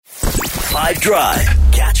5 Drive.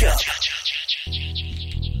 Catch up.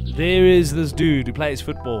 There is this dude who plays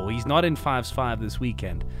football. He's not in 5's 5 this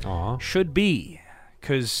weekend. Should be,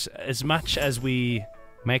 because as much as we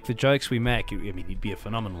make the jokes we make, I mean, he'd be a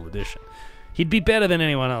phenomenal addition. He'd be better than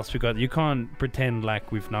anyone else we got. You can't pretend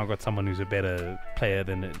like we've now got someone who's a better player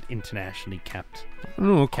than an internationally capped.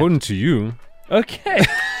 No, according to you. Okay.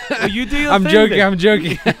 Well, you do your I'm thing.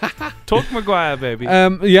 joking. Talk Maguire, baby.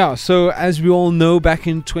 So as we all know, back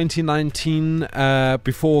in 2019,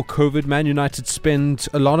 before COVID, Man United spent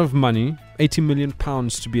a lot of money, £80 million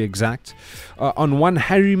to be exact, on one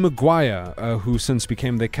Harry McGuire, who since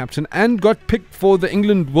became their captain and got picked for the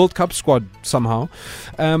England World Cup squad somehow.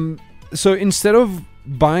 So instead of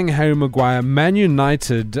buying Harry Maguire, Man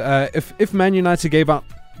United, if Man United gave out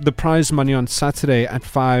the prize money on Saturday at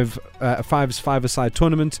 5's 5-a-side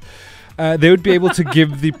tournament, they would be able to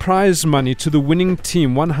give the prize money to the winning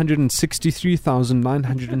team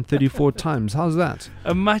 163,934 times. How's that?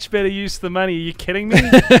 A much better use of the money. Are you kidding me?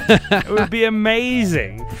 It would be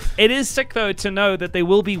amazing. It is sick, though, to know that there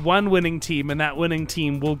will be one winning team, and that winning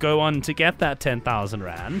team will go on to get that 10,000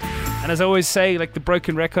 Rand. And as I always say, like the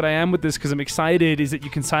broken record I am with this, because I'm excited, is that you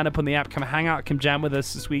can sign up on the app, come hang out, come jam with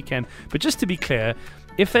us this weekend. But just to be clear,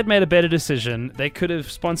 if they'd made a better decision, they could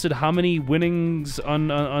have sponsored how many winnings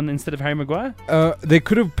on instead of Harry Maguire? They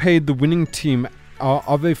could have paid the winning team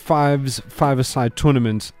of a 5's 5-a-side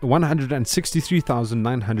tournament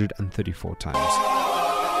 163,934 times.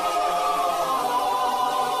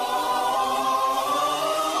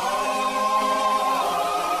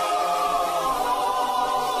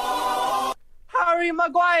 Harry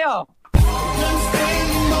Maguire!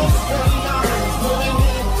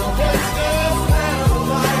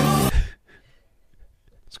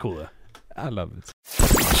 Cooler. I love it.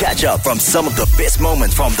 Catch up from some of the best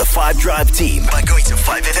moments from the 5 Drive team by going to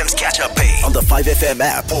 5FM's catch up page on the 5FM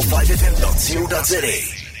app or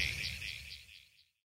 5FM.co.za.